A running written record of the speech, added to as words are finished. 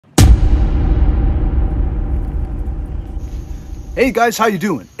Hey guys, how you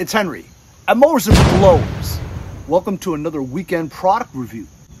doing? It's Henry at Mowers and Blowers. Welcome to another weekend product review.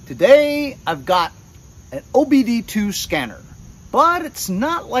 Today I've got an OBD2 scanner, but it's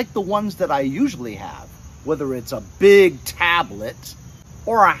not like the ones that I usually have, whether it's a big tablet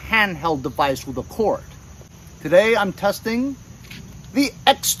or a handheld device with a cord. Today I'm testing the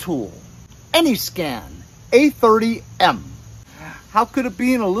XTOOL Anyscan A30M. How could it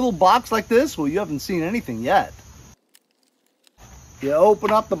be in a little box like this? Well, you haven't seen anything yet. You open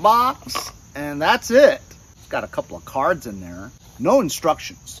up the box, and that's it. It's got a couple of cards in there. No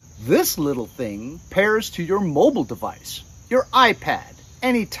instructions. This little thing pairs to your mobile device, your iPad,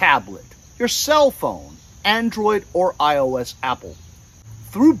 any tablet, your cell phone, Android or iOS Apple.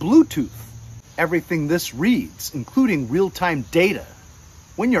 Through Bluetooth, everything this reads, including real-time data,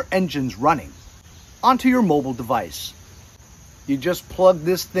 when your engine's running, onto your mobile device. You just plug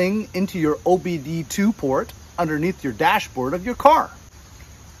this thing into your OBD2 port underneath your dashboard of your car.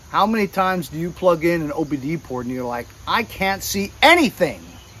 How many times do you plug in an OBD port and you're like, I can't see anything?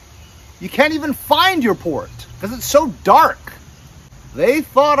 You can't even find your port because it's so dark. They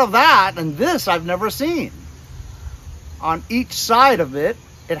thought of that, and this I've never seen. On each side of it,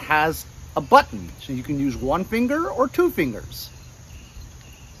 it has a button, so you can use one finger or two fingers.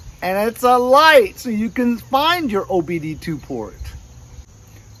 And it's a light, so you can find your OBD2 port.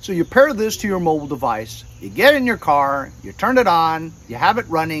 So you pair this to your mobile device, you get in your car, you turn it on, you have it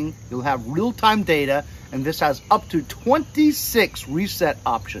running, you'll have real-time data, and this has up to 26 reset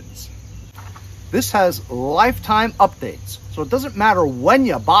options. This has lifetime updates, so it doesn't matter when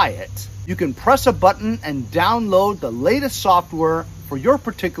you buy it. You can press a button and download the latest software for your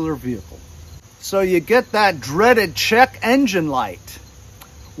particular vehicle. So you get that dreaded check engine light,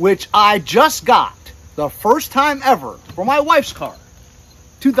 which I just got the first time ever for my wife's car.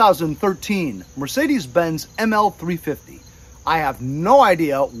 2013 Mercedes-Benz ML350. I have no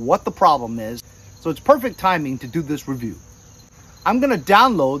idea what the problem is, so it's perfect timing to do this review. I'm going to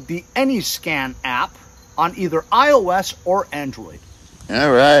download the Anyscan app on either iOS or Android.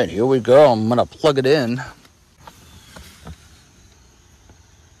 All right, here we go. I'm going to plug it in.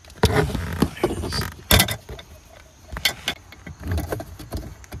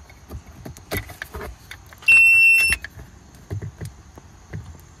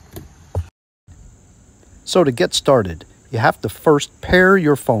 So to get started, you have to first pair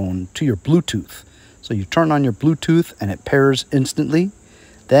your phone to your Bluetooth. So you turn on your Bluetooth and it pairs instantly.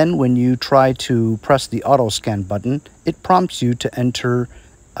 Then when you try to press the auto scan button, it prompts you to enter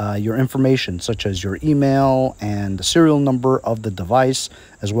your information, such as your email and the serial number of the device,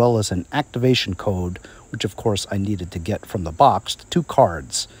 as well as an activation code, which of course I needed to get from the box, to 2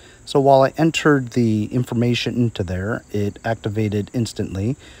 cards. So while I entered the information into there, it activated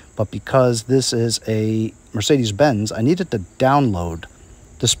instantly. But because this is a Mercedes-Benz, I needed to download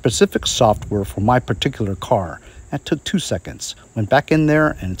the specific software for my particular car. That took 2 seconds. Went back in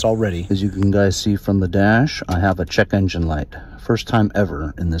there and it's all ready. As you can guys see from the dash, I have a check engine light. First time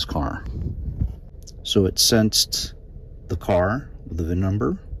ever in this car. So it sensed the car with the VIN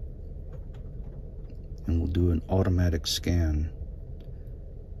number, and we'll do an automatic scan.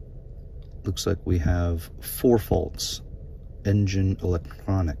 Looks like we have 4 faults. Engine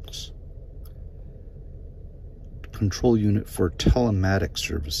electronics. Control unit for telematic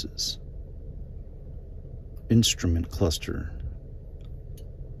services. Instrument cluster.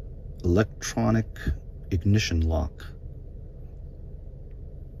 Electronic ignition lock.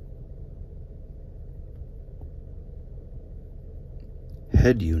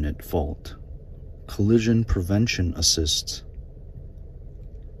 Head unit fault. Collision prevention assist.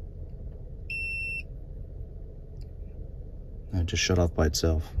 It just shut off by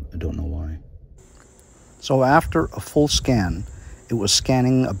itself. I don't know why. So after a full scan, it was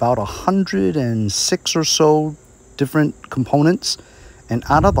scanning about 106 or so different components. And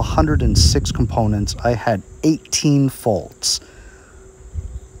out of the 106 components, I had 18 faults.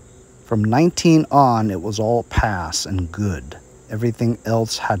 From 19 on, it was all pass and good. Everything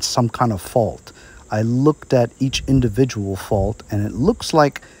else had some kind of fault. I looked at each individual fault, and it looks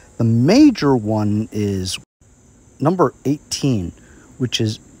like the major one is number 18, which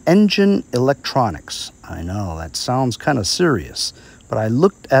is engine electronics. I know that sounds kind of serious, but I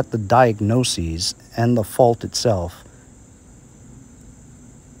looked at the diagnoses and the fault itself.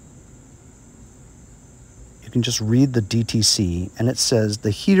 You can just read the DTC, and it says the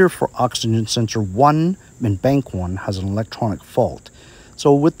heater for oxygen sensor 1 in bank 1 has an electronic fault.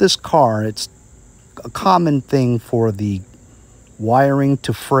 So with this car, it's a common thing for the wiring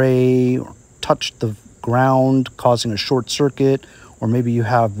to fray or touch the ground, causing a short circuit, or maybe you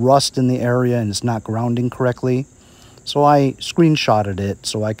have rust in the area and it's not grounding correctly. So I screenshotted it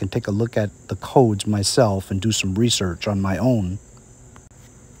so I can take a look at the codes myself and do some research on my own.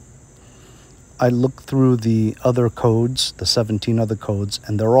 I looked through the other codes, the 17 other codes,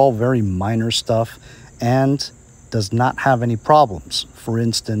 and they're all very minor stuff and does not have any problems. For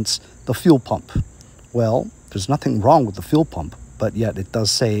instance, the fuel pump. Well, there's nothing wrong with the fuel pump, but yet it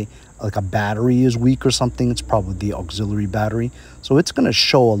does say like a battery is weak or something. It's probably the auxiliary battery. So it's going to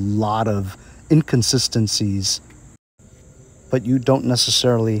show a lot of inconsistencies, but you don't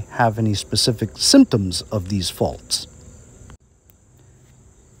necessarily have any specific symptoms of these faults.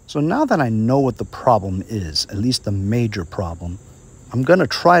 So now that I know what the problem is, at least the major problem, I'm going to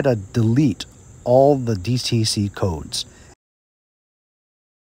try to delete all the DTC codes.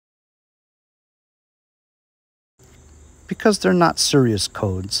 Because they're not serious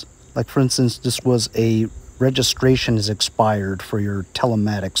codes. Like for instance, this was a registration is expired for your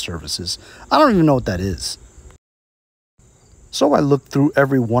telematics services. I don't even know what that is. So I looked through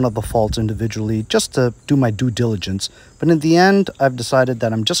every one of the faults individually just to do my due diligence. But in the end, I've decided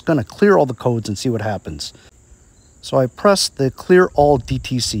that I'm just going to clear all the codes and see what happens. So I pressed the clear all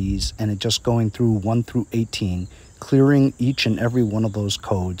DTCs and it just going through 1 through 18, clearing each and every one of those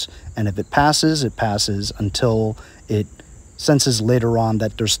codes. And if it passes until it senses later on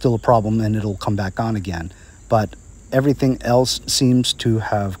that there's still a problem and it'll come back on again. But everything else seems to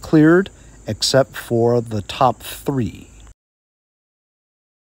have cleared except for the top 3.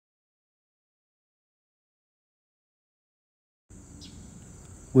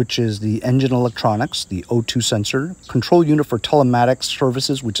 Which is the engine electronics, the O2 sensor, control unit for telematics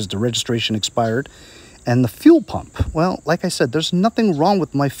services, which is the registration expired, and the fuel pump. Well, like I said, there's nothing wrong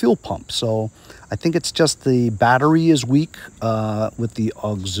with my fuel pump. So I think it's just the battery is weak with the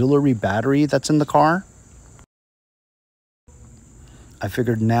auxiliary battery that's in the car. I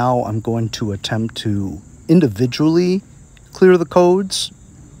figured now I'm going to attempt to individually clear the codes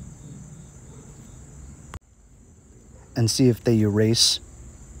and see if they erase.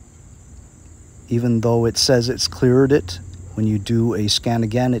 Even though it says it's cleared it, when you do a scan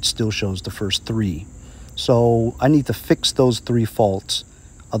again, it still shows the first 3. So I need to fix those 3 faults,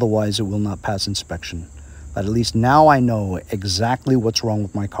 otherwise it will not pass inspection. But at least now I know exactly what's wrong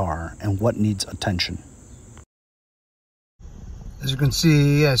with my car and what needs attention. As you can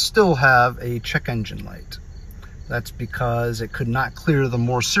see, I still have a check engine light. That's because it could not clear the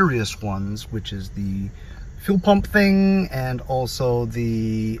more serious ones, which is the fuel pump thing and also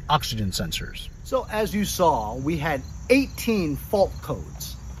the oxygen sensors. So as you saw, we had 18 fault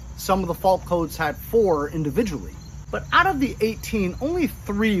codes. Some of the fault codes had 4 individually, but out of the 18, only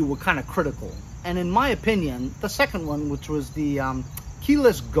 3 were kind of critical. And in my opinion, the second one, which was the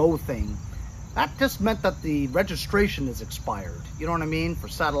keyless go thing, that just meant that the registration is expired. You know what I mean? For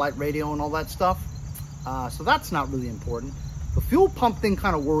satellite radio and all that stuff. So that's not really important. The fuel pump thing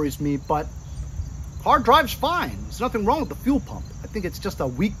kind of worries me, but car drives fine. There's nothing wrong with the fuel pump. I think it's just a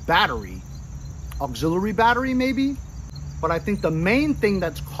weak battery. Auxiliary battery, maybe? But I think the main thing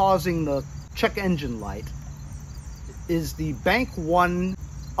that's causing the check engine light is the bank 1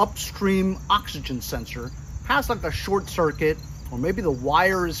 upstream oxygen sensor has like a short circuit, or maybe the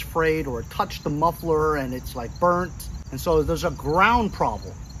wire is frayed, or it touched the muffler and it's like burnt. And so there's a ground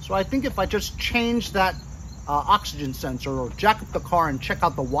problem. So I think if I just change that oxygen sensor or jack up the car and check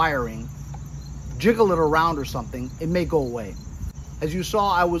out the wiring, jiggle it around or something, it may go away. As you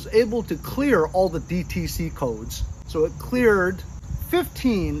saw, I was able to clear all the DTC codes. So it cleared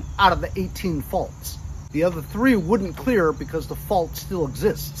 15 out of the 18 faults. The other 3 wouldn't clear because the fault still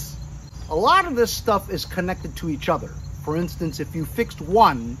exists. A lot of this stuff is connected to each other. For instance, if you fixed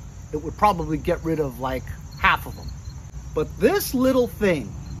 1, it would probably get rid of like half of them. But this little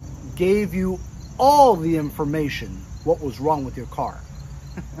thing gave you all the information what was wrong with your car.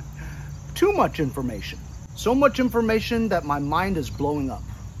 Too much information. So much information that my mind is blowing up.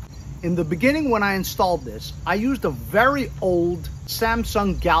 In the beginning, when I installed this, I used a very old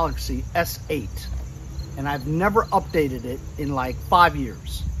Samsung Galaxy S8, and I've never updated it in like 5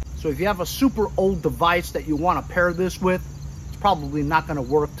 years. So if you have a super old device that you want to pair this with, it's probably not going to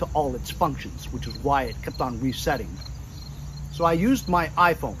work to all its functions, which is why it kept on resetting. So I used my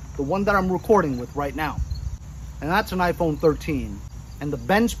iPhone, the one that I'm recording with right now, and that's an iPhone 13, and the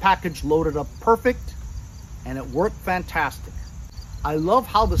Benz package loaded up perfect, and it worked fantastic. I love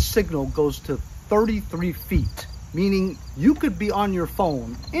how the signal goes to 33 feet, meaning you could be on your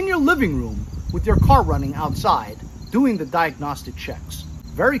phone in your living room with your car running outside doing the diagnostic checks.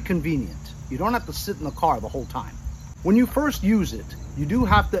 Very convenient. You don't have to sit in the car the whole time. When you first use it, you do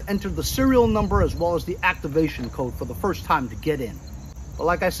have to enter the serial number as well as the activation code for the first time to get in. But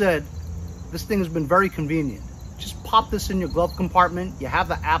like I said, this thing has been very convenient. Just pop this in your glove compartment. You have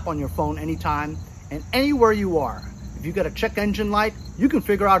the app on your phone anytime and anywhere you are. If you get a check engine light, you can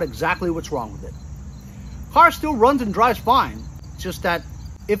figure out exactly what's wrong with it. Car still runs and drives fine. It's just that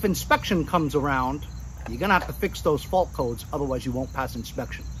if inspection comes around, you're gonna have to fix those fault codes, otherwise you won't pass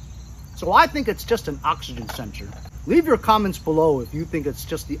inspection. So I think it's just an oxygen sensor. Leave your comments below if you think it's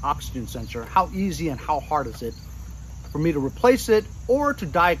just the oxygen sensor. How easy and how hard is it for me to replace it or to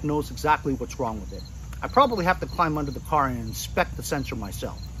diagnose exactly what's wrong with it? I probably have to climb under the car and inspect the sensor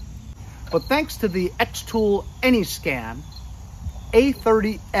myself. But thanks to the XTOOL Anyscan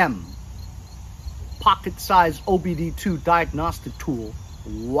A30M pocket-sized OBD2 diagnostic tool,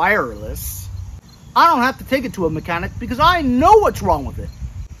 wireless, I don't have to take it to a mechanic because I know what's wrong with it.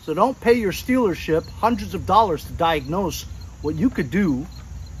 So don't pay your dealership hundreds of dollars to diagnose what you could do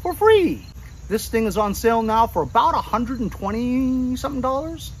for free. This thing is on sale now for about $120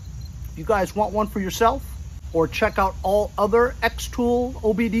 something. If you guys want one for yourself, or check out all other XTOOL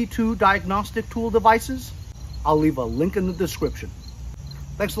OBD2 diagnostic tool devices, I'll leave a link in the description.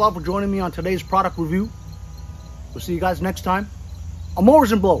 Thanks a lot for joining me on today's product review. We'll see you guys next time on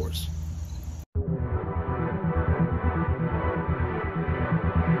Mowers and Blowers.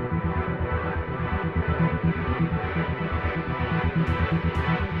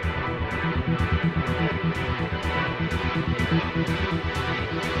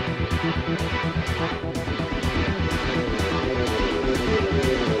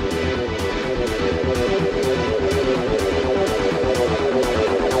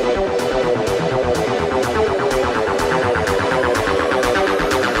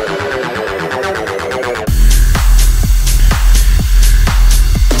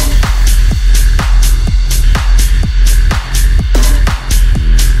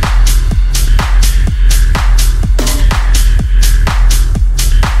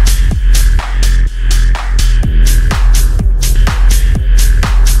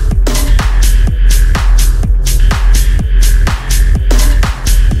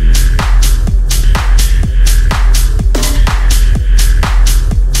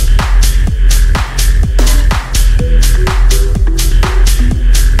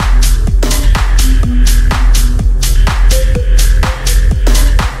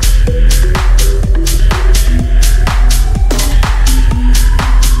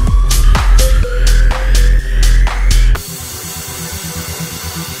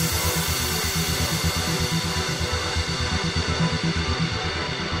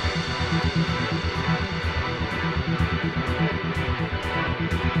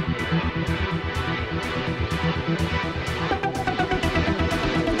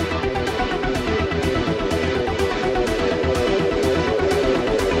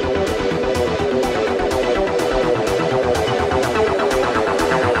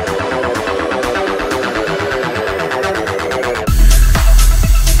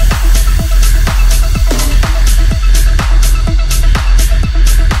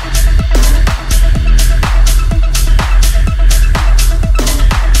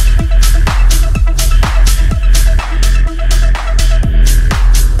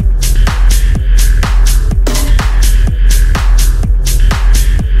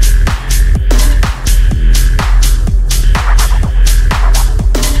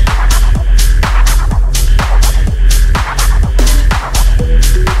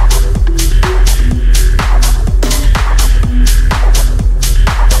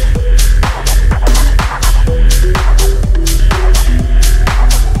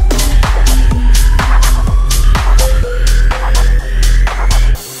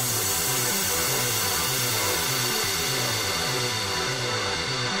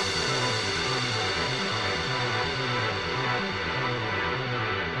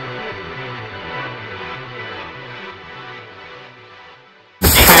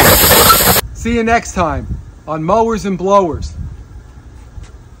 See you next time on Mowers and Blowers.